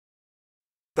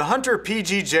The Hunter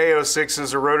PGJ-O6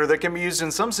 is a rotor that can be used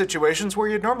in some situations where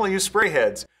you'd normally use spray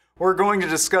heads. We're going to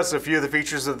discuss a few of the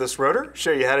features of this rotor,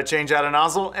 show you how to change out a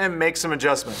nozzle, and make some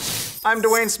adjustments. I'm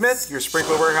Dwayne Smith, your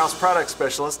Sprinkler Warehouse Product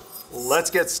Specialist. Let's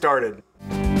get started.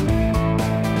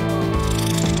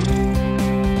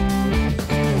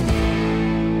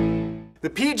 The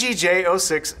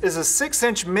PGJ-O6 is a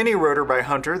 6-inch mini rotor by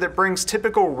Hunter that brings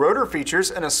typical rotor features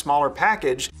in a smaller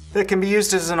package that can be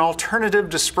used as an alternative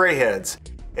to spray heads.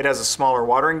 It has a smaller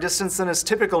watering distance than is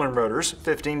typical in rotors,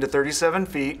 15 to 37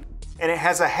 feet, and it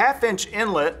has a 1/2-inch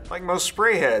inlet like most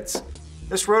spray heads.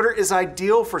 This rotor is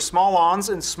ideal for small lawns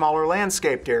and smaller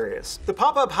landscaped areas. The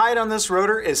pop-up height on this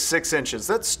rotor is 6 inches.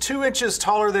 That's 2 inches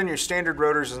taller than your standard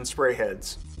rotors and spray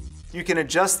heads. You can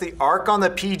adjust the arc on the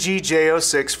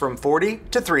PGJ-O6 from 40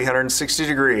 to 360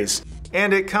 degrees.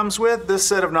 And it comes with this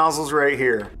set of nozzles right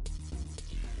here.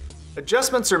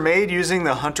 Adjustments are made using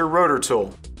the Hunter rotor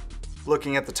tool.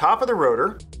 Looking at the top of the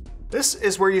rotor, this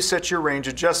is where you set your range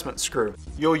adjustment screw.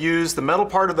 You'll use the metal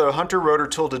part of the Hunter rotor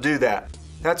tool to do that.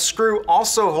 That screw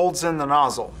also holds in the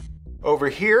nozzle. Over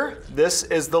here, this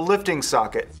is the lifting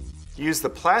socket. Use the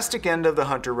plastic end of the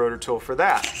Hunter rotor tool for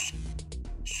that.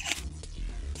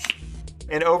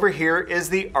 And over here is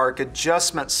the arc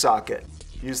adjustment socket.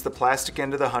 Use the plastic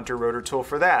end of the Hunter rotor tool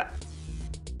for that.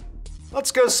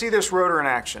 Let's go see this rotor in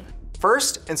action.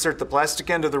 First, insert the plastic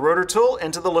end of the rotor tool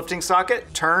into the lifting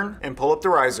socket, turn, and pull up the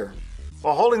riser.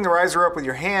 While holding the riser up with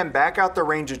your hand, back out the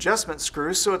range adjustment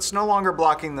screw so it's no longer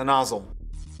blocking the nozzle.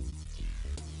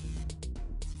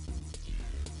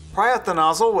 Pry out the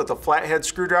nozzle with a flathead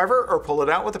screwdriver or pull it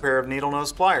out with a pair of needle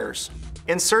nose pliers.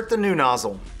 Insert the new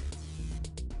nozzle.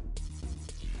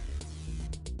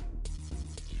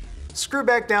 Screw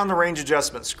back down the range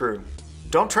adjustment screw.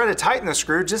 Don't try to tighten the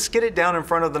screw, just get it down in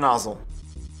front of the nozzle.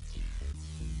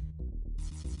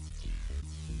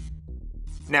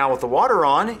 Now with the water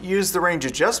on, use the range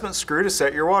adjustment screw to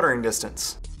set your watering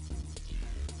distance.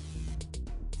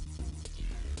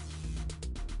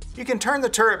 You can turn the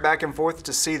turret back and forth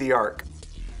to see the arc.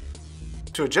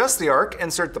 To adjust the arc,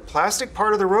 insert the plastic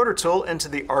part of the rotor tool into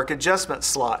the arc adjustment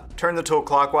slot. Turn the tool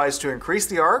clockwise to increase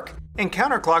the arc and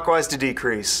counterclockwise to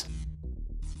decrease.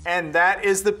 And that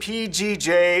is the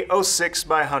PGJ-O6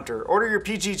 by Hunter. Order your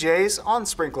PGJs on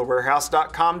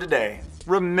SprinklerWarehouse.com today.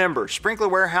 Remember, Sprinkler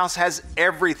Warehouse has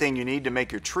everything you need to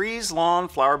make your trees, lawn,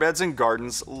 flower beds, and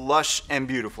gardens lush and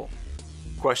beautiful.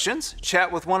 Questions?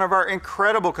 Chat with one of our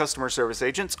incredible customer service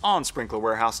agents on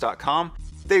SprinklerWarehouse.com.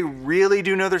 They really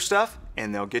do know their stuff,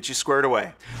 and they'll get you squared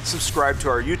away. Subscribe to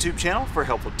our YouTube channel for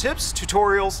helpful tips,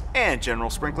 tutorials, and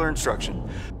general sprinkler instruction.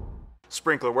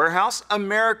 Sprinkler Warehouse,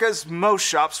 America's most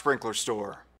shopped sprinkler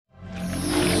store.